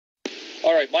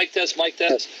All right, mic test, mic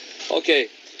test. Okay,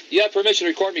 you have permission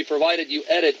to record me provided you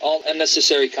edit all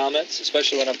unnecessary comments,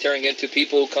 especially when I'm tearing into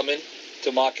people who come in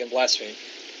to mock and blaspheme.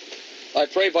 I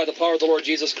pray by the power of the Lord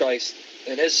Jesus Christ,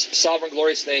 in His sovereign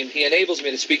glorious name, He enables me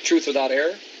to speak truth without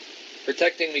error,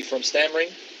 protecting me from stammering,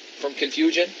 from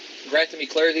confusion, granting me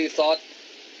clarity of thought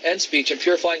and speech, and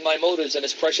purifying my motives in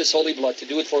His precious holy blood, to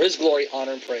do it for His glory,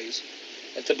 honor, and praise,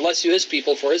 and to bless you, His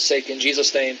people, for His sake, in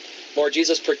Jesus' name. Lord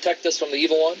Jesus, protect us from the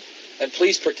evil one, and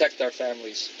please protect our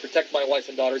families. Protect my wife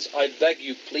and daughters. I beg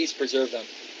you, please preserve them.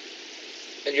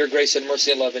 In your grace and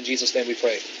mercy and love, in Jesus' name we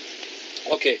pray.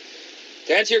 Okay,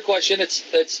 to answer your question,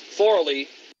 it's thoroughly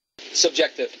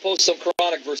subjective. Post some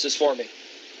Quranic verses for me,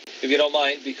 if you don't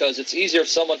mind, because it's easier if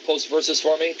someone posts verses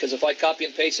for me, because if I copy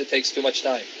and paste, it takes too much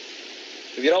time.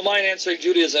 If you don't mind answering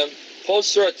Judaism,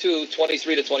 post Surah 2,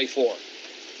 23 to 24.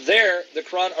 There, the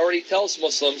Quran already tells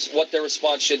Muslims what their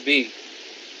response should be.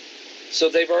 So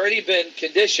they've already been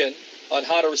conditioned on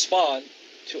how to respond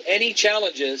to any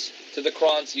challenges to the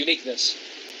Quran's uniqueness.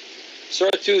 Surah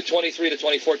 2, 23 to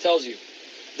 24 tells you,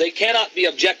 they cannot be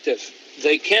objective.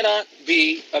 They cannot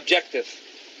be objective.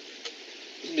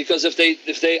 Because if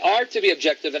they are to be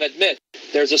objective and admit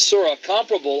there's a surah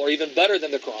comparable or even better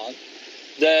than the Quran,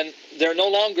 then they're no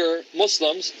longer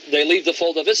Muslims. They leave the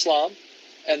fold of Islam,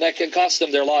 and that can cost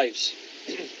them their lives.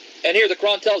 And here the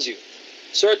Quran tells you,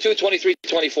 Surah 2, 23 to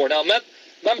 24. Now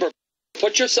remember,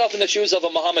 put yourself in the shoes of a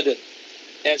Mohammedan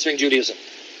answering Judaism.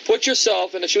 Put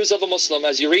yourself in the shoes of a Muslim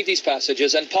as you read these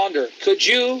passages and ponder, could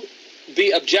you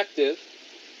be objective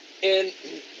in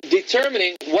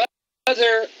determining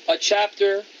whether a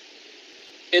chapter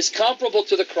is comparable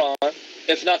to the Quran,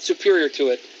 if not superior to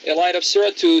it, in light of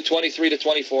Surah 2, 23 to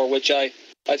 24, which I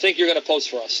think you're going to post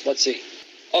for us. Let's see.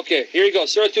 Okay, here you go.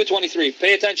 Surah 2, 23.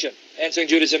 Pay attention, answering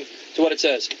Judaism, to what it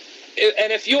says.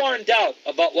 And if you are in doubt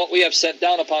about what we have sent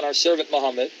down upon our servant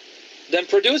Muhammad, then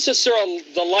produce a surah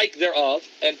the like thereof,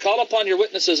 and call upon your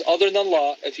witnesses other than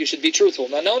Allah, if you should be truthful.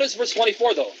 Now notice verse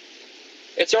 24, though.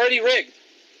 It's already rigged.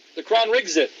 The Quran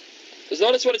rigs it. Because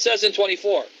notice what it says in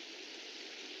 24.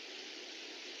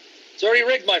 It's already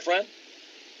rigged, my friend.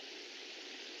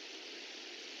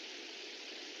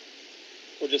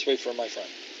 We'll just wait for my friend.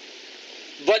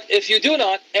 But if you do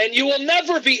not, and you will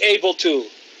never be able to.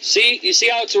 See, you see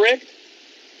how it's rigged?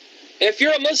 If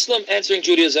you're a Muslim answering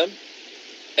Judaism,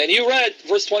 and you read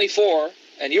verse 24,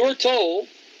 and you were told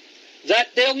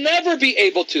that they'll never be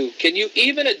able to, can you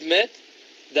even admit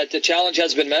that the challenge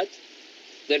has been met?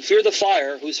 Then fear the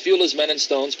fire, whose fuel is men and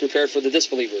stones, prepared for the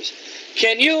disbelievers.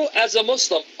 Can you, as a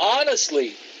Muslim,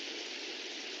 honestly,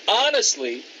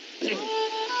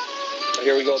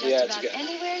 here we go, the ads again.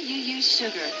 Anywhere you use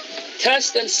sugar.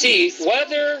 Test and see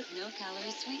whether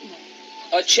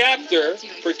a chapter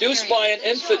produced by an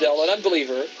infidel, an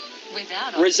unbeliever,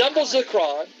 resembles the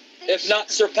Quran, if not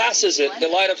surpasses it,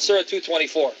 in light of Surah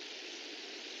 2:24.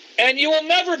 And you will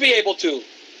never be able to.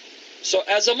 So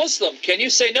as a Muslim, can you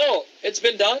say, no, it's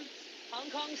been done? Hong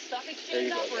Kong Stock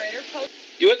Exchange operator.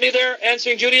 You with me there,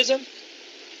 answering Judaism?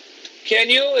 Can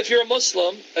you, if you're a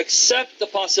Muslim, accept the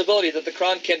possibility that the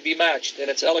Quran can be matched in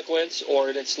its eloquence or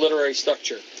in its literary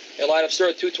structure, in light of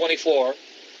Surah 2:24,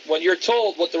 when you're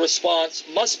told what the response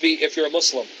must be if you're a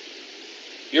Muslim?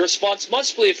 Your response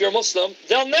must be, if you're a Muslim,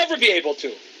 they'll never be able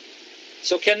to.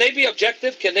 So can they be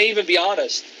objective? Can they even be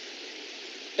honest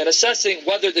in assessing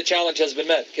whether the challenge has been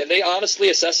met? Can they honestly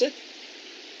assess it?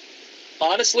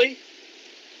 Honestly?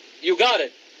 You got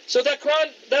it. So that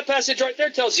Quran, that passage right there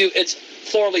tells you it's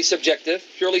thoroughly subjective,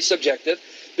 purely subjective,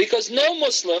 because no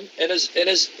Muslim in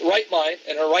his right mind,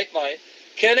 in her right mind,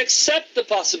 can accept the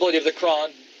possibility of the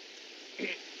Quran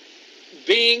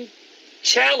being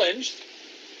challenged,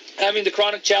 having the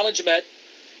Quranic challenge met,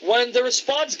 when the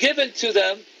response given to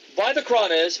them by the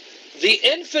Quran is, the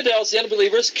infidels, the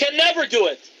unbelievers, can never do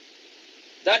it.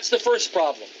 That's the first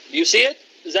problem. Do you see it?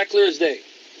 Is that clear as day?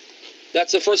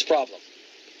 That's the first problem.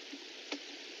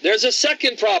 There's a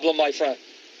second problem, my friend.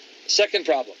 Second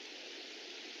problem.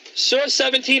 Surah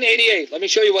 1788. Let me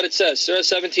show you what it says. Surah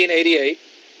 1788.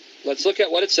 Let's look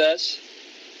at what it says.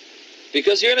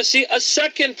 Because you're going to see a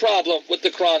second problem with the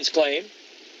Quran's claim.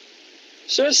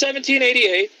 Surah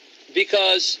 1788,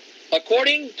 because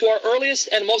according to our earliest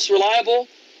and most reliable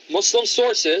Muslim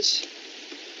sources,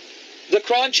 the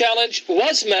Quran challenge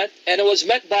was met, and it was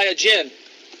met by a jinn.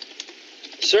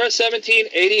 Surah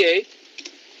 1788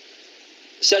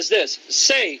 says this,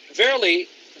 say, verily,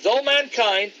 though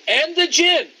mankind and the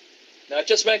jinn, not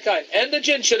just mankind, and the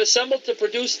jinn should assemble to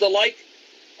produce the like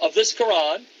of this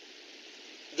Quran,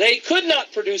 they could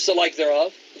not produce the like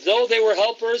thereof, though they were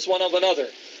helpers one of another.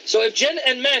 So if jinn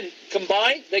and men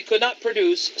combined, they could not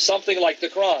produce something like the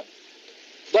Quran.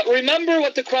 But remember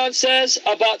what the Quran says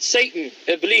about Satan,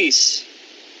 Iblis.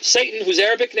 Satan, whose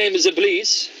Arabic name is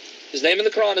Iblis, his name in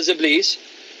the Quran is Iblis.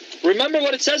 Remember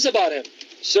what it says about him.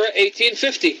 Surah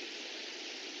 18:50.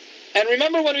 And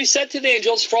remember when we said to the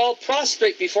angels, fall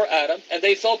prostrate before Adam, and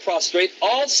they fell prostrate,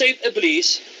 all save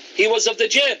Iblis, he was of the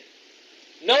jinn.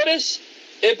 Notice,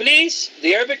 Iblis,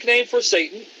 the Arabic name for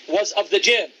Satan, was of the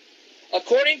jinn.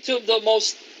 According to the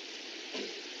most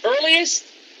earliest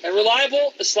and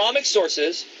reliable Islamic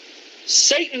sources,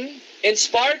 Satan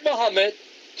inspired Muhammad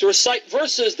to recite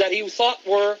verses that he thought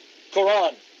were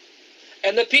Quran.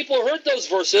 And the people who heard those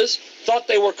verses thought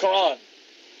they were Quran.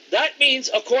 That means,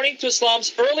 according to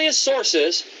Islam's earliest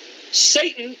sources,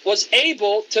 Satan was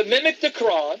able to mimic the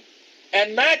Quran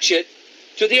and match it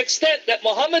to the extent that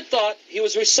Muhammad thought he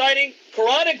was reciting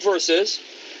Quranic verses,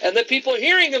 and the people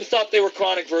hearing him thought they were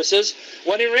Quranic verses,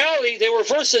 when in reality they were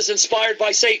verses inspired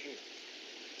by Satan.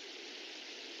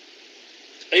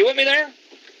 Are you with me there?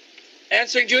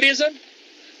 Answering Judaism?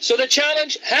 So the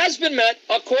challenge has been met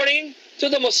according to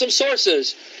the Muslim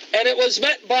sources, and it was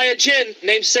met by a jinn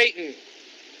named Satan.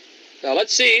 Now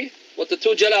let's see what the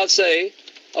two Jalal say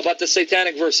about the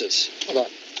satanic verses. Hold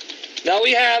on. Now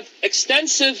we have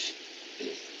extensive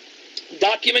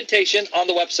documentation on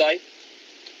the website,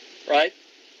 right?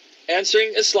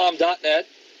 AnsweringIslam.net.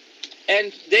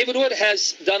 And David Wood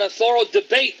has done a thorough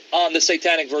debate on the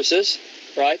satanic verses,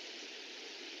 right?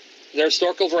 Their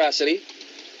historical veracity.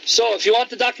 So if you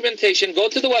want the documentation, go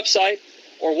to the website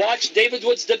or watch David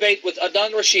Wood's debate with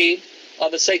Adnan Rashid on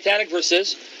the satanic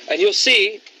verses, and you'll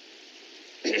see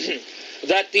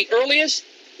that the earliest,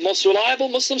 most reliable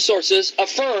Muslim sources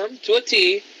affirm to a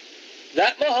T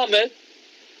that Muhammad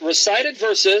recited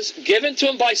verses given to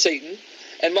him by Satan,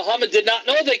 and Muhammad did not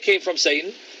know they came from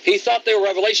Satan. He thought they were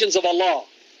revelations of Allah.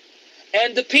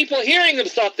 And the people hearing them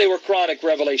thought they were Quranic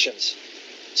revelations.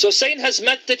 So Satan has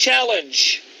met the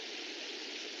challenge.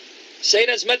 Satan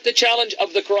has met the challenge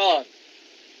of the Quran.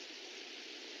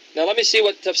 Now let me see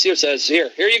what Tafsir says here.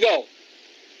 Here you go.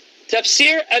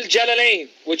 Tafsir al-Jalalain,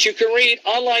 which you can read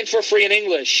online for free in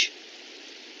English.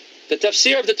 The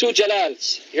Tafsir of the two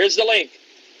Jalals. Here's the link.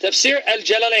 Tafsir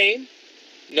al-Jalalain.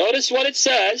 Notice what it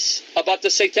says about the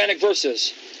satanic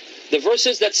verses. The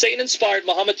verses that Satan inspired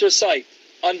Muhammad to recite,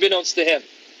 unbeknownst to him.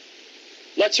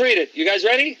 Let's read it. You guys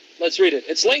ready? Let's read it.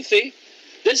 It's lengthy.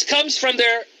 This comes from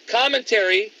their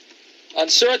commentary on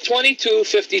Surah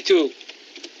 22:52.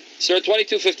 Surah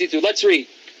 22:52. Let's read.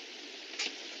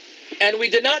 And we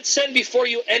did not send before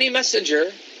you any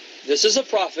messenger. This is a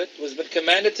prophet who has been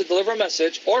commanded to deliver a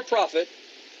message, or prophet,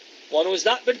 one who has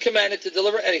not been commanded to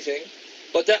deliver anything,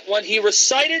 but that when he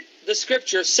recited the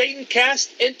scripture, Satan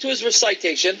cast into his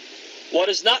recitation what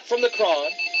is not from the Quran,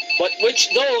 but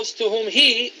which those to whom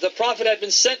he, the prophet, had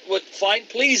been sent would find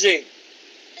pleasing.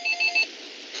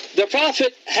 The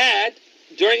prophet had,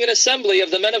 during an assembly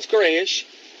of the men of Quraysh,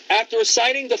 after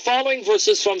reciting the following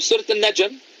verses from Surah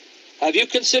Al-Najm, have you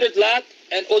considered Lat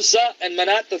and Uzza and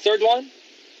Manat, the third one?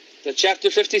 The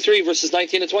chapter 53, verses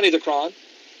 19 and 20 of the Quran.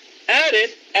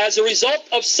 Added, as a result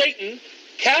of Satan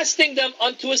casting them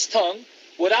unto his tongue,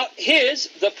 without his,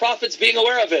 the prophet's, being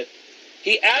aware of it.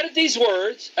 He added these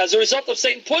words, as a result of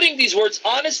Satan putting these words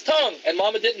on his tongue, and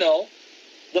Muhammad didn't know,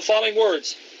 the following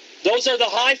words. Those are the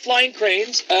high-flying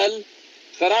cranes,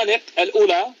 al-Kharaniq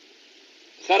al-Ula,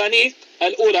 Kharaniq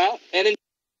al-Ula, and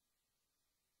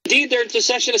indeed their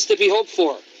intercession is to be hoped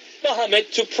for.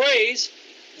 Muhammad to praise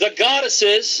the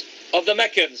goddesses of the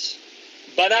Meccans,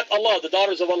 Banat Allah, the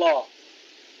daughters of Allah,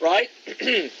 right?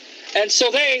 And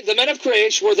so they, the men of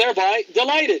Quraysh, were thereby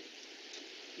delighted.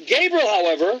 Gabriel,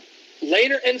 however,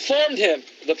 later informed him,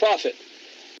 the prophet,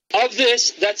 of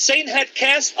this, that Satan had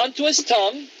cast unto his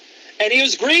tongue, and he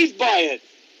was grieved by it.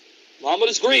 Muhammad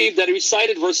was grieved that he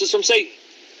recited verses from Satan,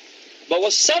 but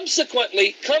was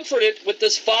subsequently comforted with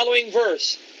this following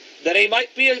verse, that he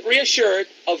might be reassured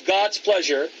of God's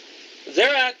pleasure.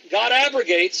 Thereat, God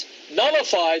abrogates,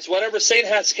 nullifies whatever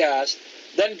Satan has cast,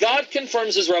 then God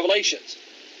confirms his revelations.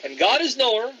 And God is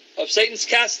knower of Satan's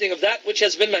casting of that which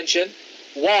has been mentioned,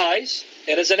 wise,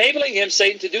 and is enabling him,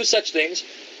 Satan, to do such things,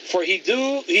 for he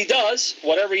does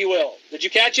whatever he will. Did you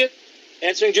catch it?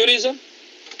 Answering Judaism?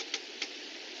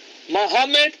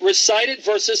 Muhammad recited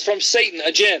verses from Satan,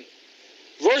 a jinn.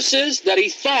 Verses that he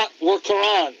thought were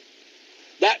Quran.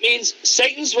 That means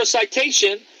Satan's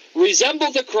recitation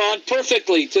resembled the Quran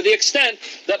perfectly, to the extent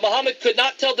that Muhammad could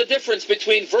not tell the difference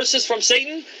between verses from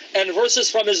Satan and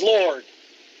verses from his Lord.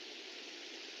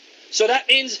 So that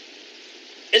means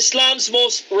Islam's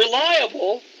most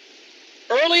reliable,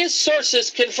 earliest sources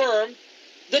confirm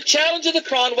the challenge of the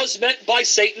Quran was meant by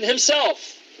Satan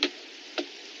himself.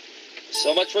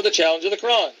 So much for the challenge of the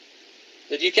Quran.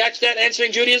 Did you catch that,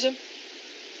 Answering Judaism?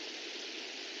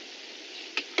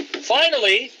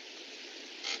 Finally,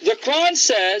 the Quran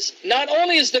says, not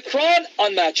only is the Quran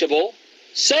unmatchable,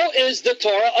 so is the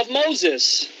Torah of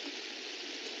Moses.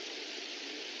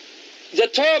 The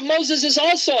Torah of Moses is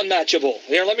also unmatchable.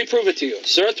 Here, let me prove it to you.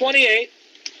 Surah 28,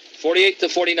 48 to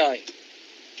 49.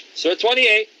 Surah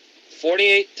 28,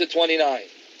 48 to 29.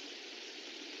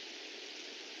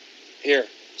 Here,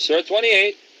 Surah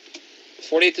 28,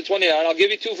 48 to 29. I'll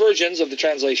give you two versions of the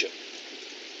translation.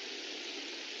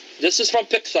 This is from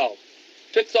Pickthall.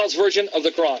 Pickthall's version of the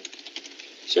Quran.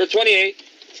 Surah 28,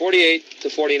 48 to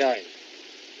 49.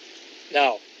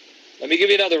 Now, let me give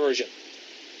you another version.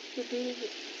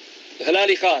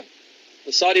 Hilali Khan,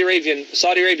 the Saudi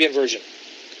Arabian version.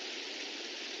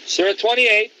 Surah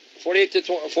 28, 48 to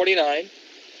 49.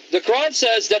 The Quran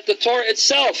says that the Torah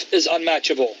itself is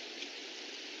unmatchable.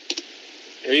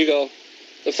 Here you go.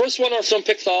 The first one was from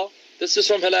Pickthall. This is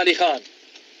from Hilali Khan.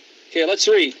 Okay, let's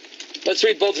read. Let's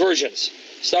read both versions,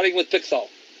 starting with Pickthall.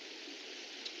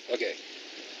 Okay.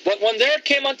 But when there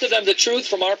came unto them the truth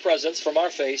from our presence, from our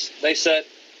face, they said,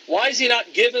 why is he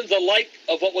not given the like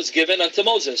of what was given unto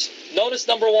Moses? Notice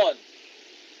number one.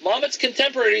 Muhammad's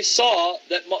contemporaries saw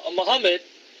that Muhammad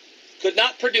could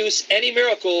not produce any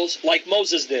miracles like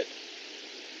Moses did.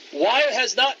 Why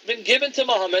has not been given to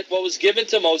Muhammad what was given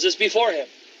to Moses before him?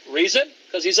 Reason?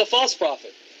 Because he's a false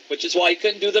prophet, which is why he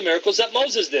couldn't do the miracles that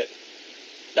Moses did.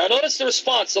 Now notice the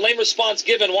response, the lame response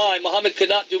given why Muhammad could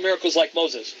not do miracles like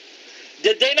Moses.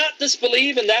 Did they not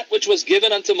disbelieve in that which was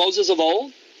given unto Moses of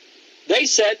old? They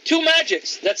said, two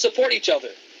magics that support each other.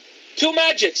 Two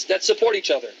magics that support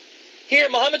each other. Here,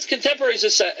 Muhammad's contemporaries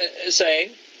is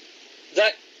saying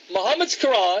that Muhammad's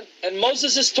Quran and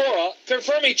Moses' Torah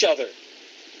confirm each other.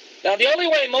 Now, the only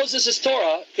way Moses'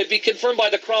 Torah could be confirmed by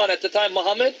the Quran at the time of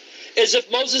Muhammad is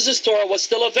if Moses' Torah was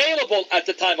still available at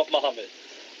the time of Muhammad.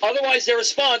 Otherwise, their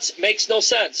response makes no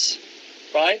sense,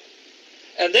 right?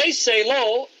 And they say,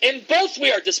 lo, in both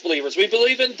we are disbelievers. We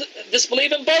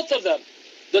disbelieve in both of them,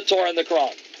 the Torah and the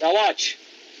Quran. Now watch.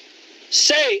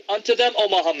 Say unto them, O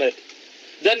Muhammad,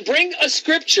 then bring a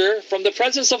scripture from the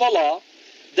presence of Allah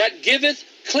that giveth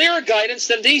clearer guidance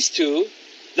than these two,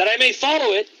 that I may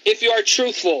follow it if you are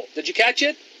truthful. Did you catch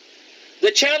it?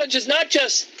 The challenge is not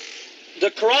just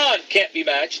the Quran can't be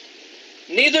matched,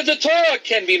 neither the Torah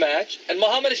can be matched, and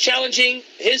Muhammad is challenging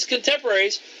his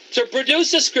contemporaries to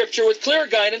produce a scripture with clearer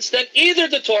guidance than either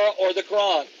the Torah or the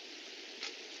Quran.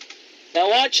 Now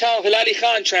watch how Hilali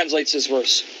Khan translates this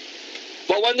verse.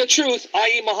 But when the truth,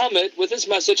 i.e. Muhammad, with his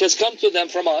message has come to them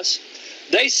from us,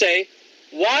 they say,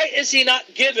 why is he not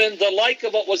given the like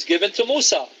of what was given to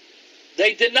Musa?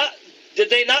 Did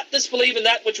they not disbelieve in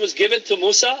that which was given to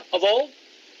Musa of old?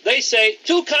 They say,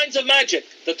 two kinds of magic,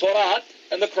 the Torah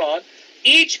and the Quran,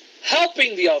 each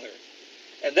helping the other.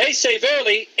 And they say,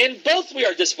 verily, in both we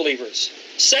are disbelievers.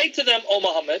 Say to them, O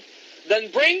Muhammad,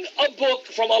 then bring a book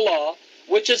from Allah,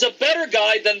 which is a better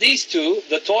guide than these two,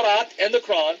 the Torah and the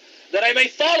Quran, that I may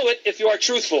follow it if you are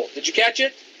truthful. Did you catch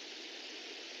it?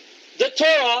 The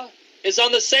Torah is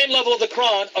on the same level of the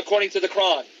Quran according to the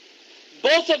Quran.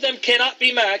 Both of them cannot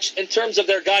be matched in terms of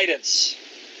their guidance.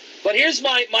 But here's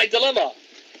my dilemma.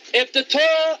 If the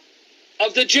Torah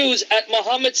of the Jews at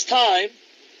Muhammad's time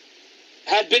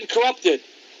had been corrupted,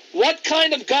 what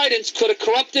kind of guidance could a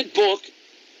corrupted book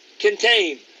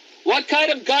contain? What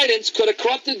kind of guidance could a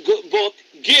corrupted book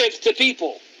give to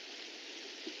people?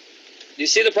 Do you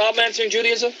see the problem, Answering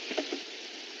Judaism?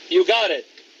 You got it.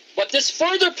 But this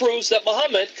further proves that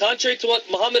Muhammad, contrary to what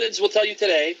Mohammedans will tell you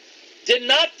today, did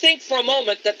not think for a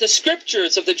moment that the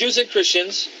scriptures of the Jews and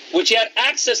Christians, which he had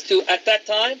access to at that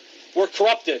time, were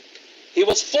corrupted. He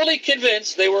was fully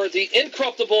convinced they were the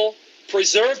incorruptible,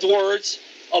 preserved words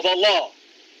of Allah.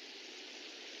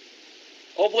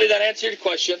 Hopefully that answered your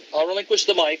question. I'll relinquish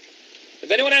the mic.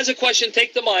 If anyone has a question,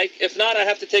 take the mic. If not, I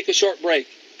have to take a short break.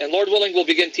 And Lord willing, we'll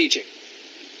begin teaching.